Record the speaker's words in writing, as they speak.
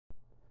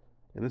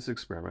In this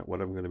experiment,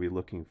 what I'm going to be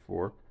looking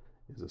for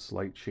is a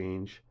slight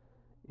change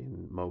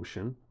in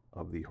motion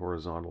of the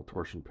horizontal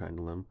torsion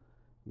pendulum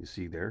you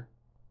see there.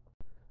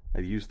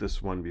 I've used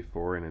this one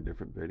before in a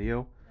different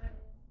video.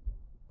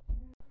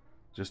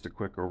 Just a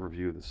quick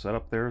overview of the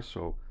setup there.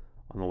 So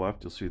on the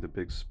left you'll see the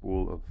big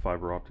spool of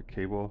fiber optic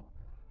cable,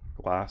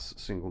 glass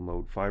single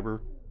mode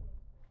fiber,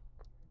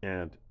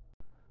 and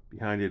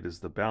behind it is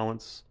the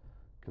balance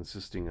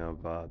consisting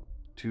of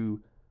two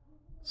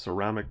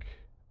ceramic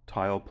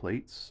tile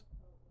plates,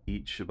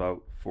 each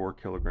about 4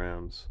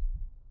 kilograms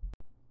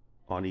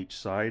on each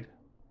side.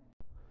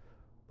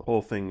 The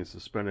whole thing is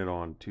suspended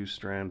on 2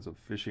 strands of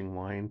fishing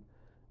line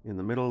in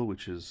the middle,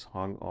 which is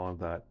hung on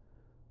that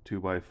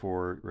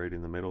 2x4 right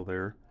in the middle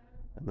there,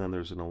 and then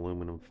there's an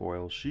aluminum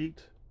foil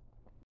sheet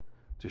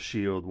to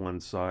shield one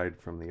side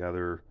from the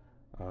other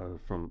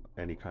from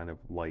any kind of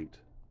light.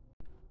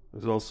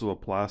 There's also a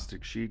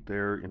plastic sheet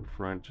there in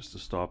front just to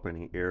stop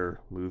any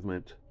air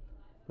movement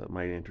that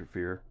might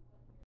interfere.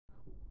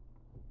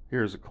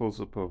 Here's a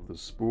close-up of the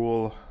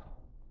spool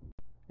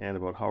and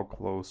about how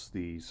close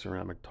the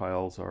ceramic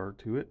tiles are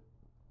to it.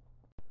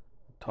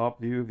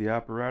 Top view of the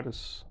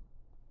apparatus.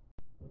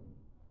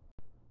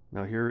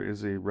 Now here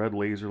is a red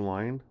laser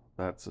line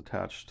that's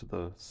attached to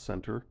the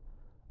center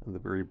and the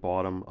very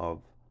bottom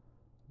of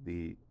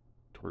the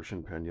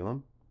torsion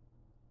pendulum.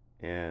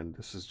 And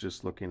this is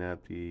just looking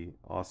at the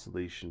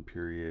oscillation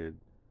period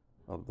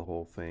of the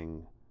whole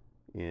thing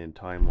in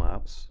time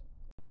lapse.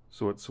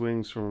 So it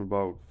swings from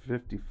about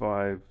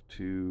 55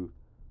 to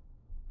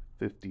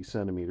 50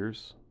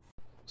 centimeters.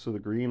 So the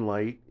green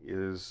light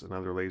is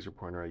another laser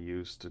pointer I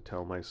use to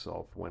tell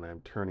myself when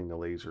I'm turning the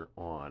laser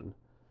on.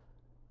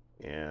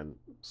 And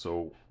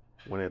so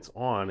when it's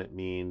on, it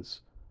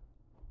means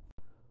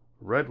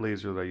the red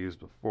laser that I used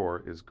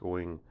before is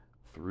going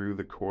through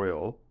the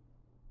coil,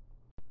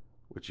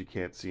 which you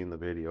can't see in the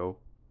video.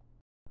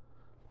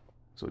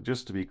 So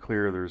just to be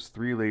clear, there's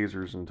 3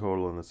 lasers in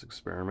total in this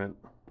experiment.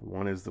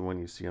 One is the one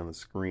you see on the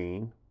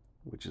screen,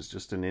 which is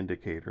just an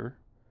indicator.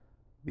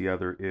 The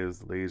other is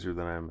the laser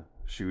that I'm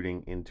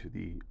shooting into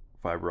the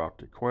fiber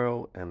optic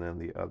coil, and then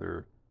the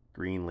other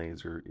green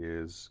laser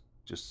is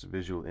just a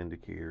visual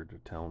indicator to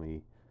tell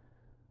me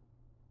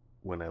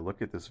when I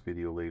look at this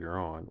video later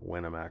on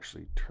when I'm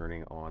actually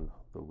turning on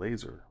the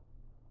laser.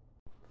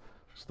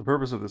 So the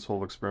purpose of this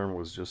whole experiment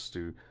was just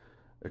to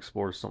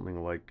explore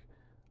something like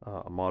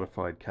a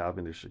modified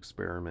Cavendish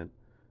experiment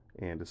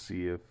and to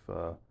see if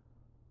the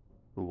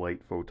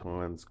light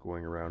photons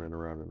going around and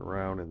around and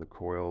around in the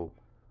coil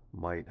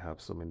might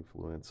have some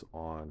influence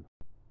on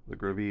the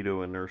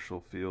gravito-inertial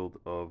field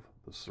of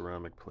the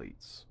ceramic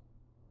plates.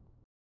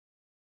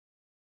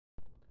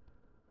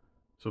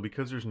 So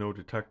because there's no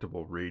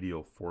detectable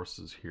radial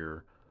forces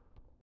here,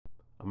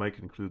 I might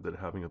conclude that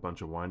having a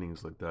bunch of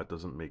windings like that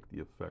doesn't make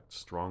the effect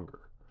stronger.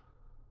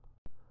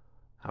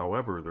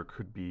 However, there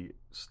could be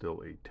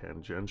still a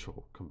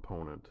tangential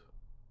component,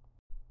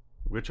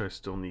 which I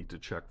still need to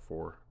check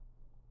for,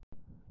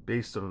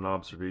 based on an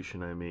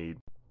observation I made,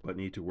 but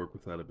need to work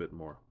with that a bit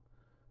more.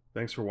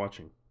 Thanks for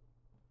watching.